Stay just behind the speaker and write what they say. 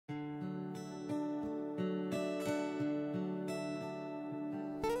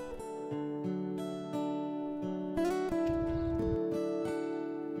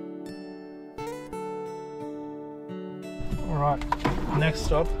Alright, next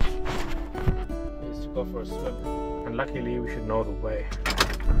stop is to go for a swim. And luckily we should know the way.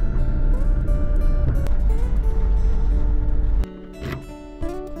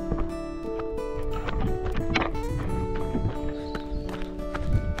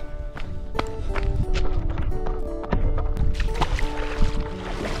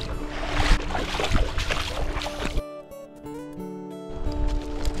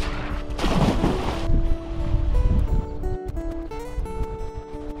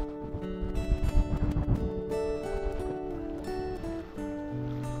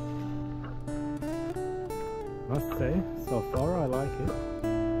 Must say, so far I like it.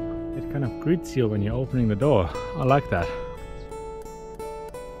 It kind of greets you when you're opening the door. I like that.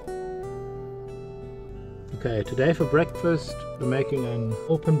 Okay, today for breakfast we're making an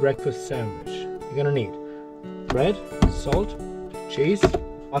open breakfast sandwich. You're gonna need bread, salt, cheese,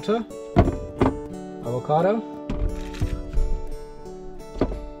 butter, avocado,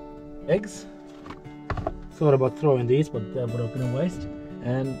 eggs. Thought about throwing these, but that would have been a waste.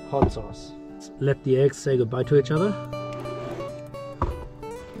 And hot sauce. Let the eggs say goodbye to each other.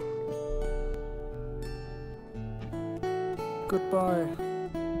 Goodbye.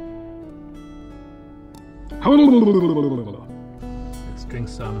 Let's drink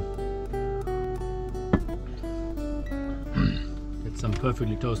some. Get some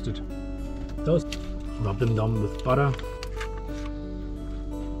perfectly toasted toast. Rub them down with butter.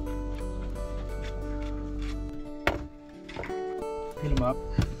 Peel them up.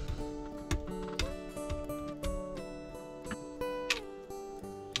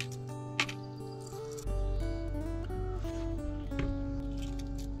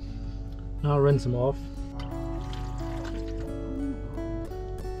 Now rinse them off.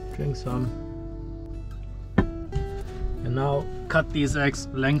 Drink some. And now cut these eggs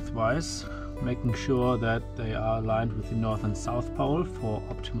lengthwise, making sure that they are aligned with the north and south pole for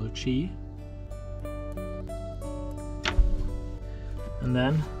optimal chi. And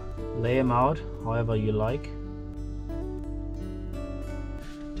then lay them out however you like.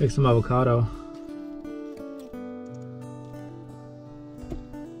 Take some avocado.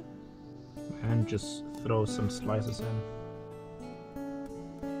 And just throw some slices in.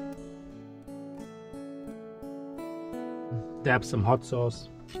 Dab some hot sauce.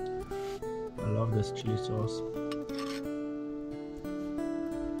 I love this chili sauce.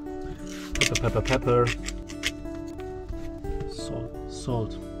 Pepper.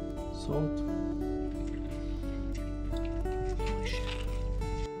 Salt.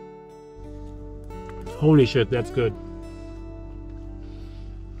 Holy shit, that's good.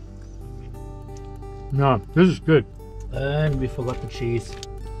 No, this is good. And we forgot the cheese.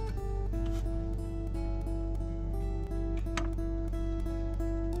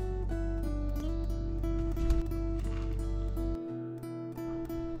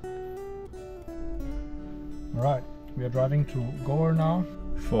 Alright, we are driving to Goa now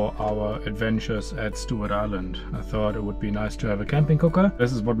for our adventures at Stewart Island. I thought it would be nice to have a camping cooker.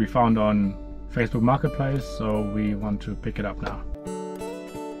 This is what we found on Facebook Marketplace, so we want to pick it up now.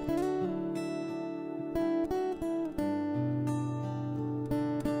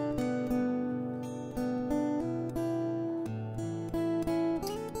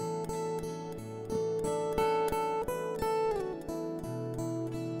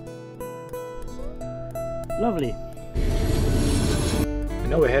 Lovely.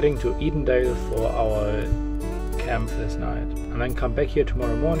 Now we're heading to Edendale for our camp this night, and then come back here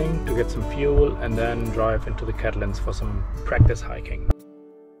tomorrow morning to get some fuel and then drive into the Catlins for some practice hiking.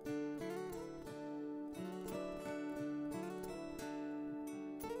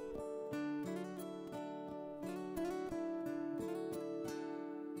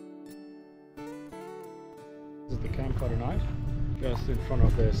 This is the camp for tonight, just in front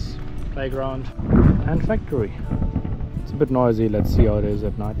of this playground and factory. It's a bit noisy, let's see how it is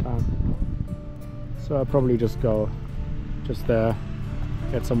at night time. So I'll probably just go just there,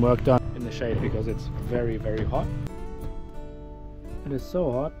 get some work done in the shade because it's very, very hot. It is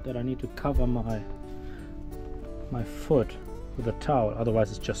so hot that I need to cover my foot with a towel, otherwise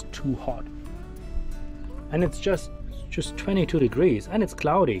it's just too hot. And it's just 22 degrees and it's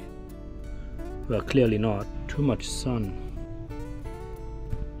cloudy. Well, clearly not. Too much sun.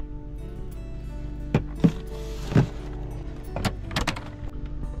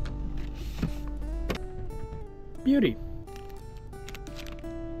 Beauty.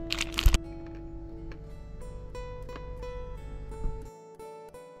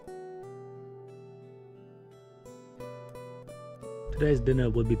 Today's dinner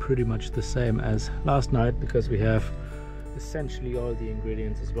will be pretty much the same as last night because we have essentially all the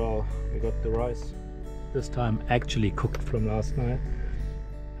ingredients as well. We got the rice, this time actually cooked from last night.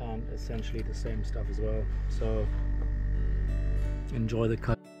 Essentially the same stuff as well. So enjoy the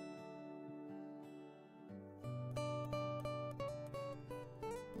cut.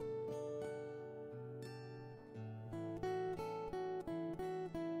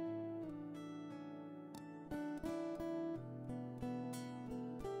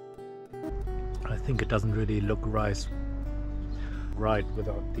 I think it doesn't really look right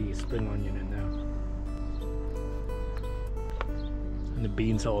without the spring onion in there. And the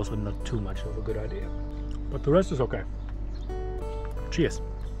beans are also not too much of a good idea. But the rest is okay. Cheers.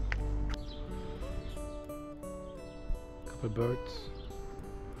 Couple birds.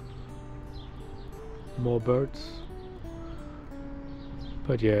 More birds.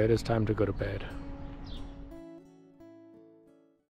 But yeah, it is time to go to bed.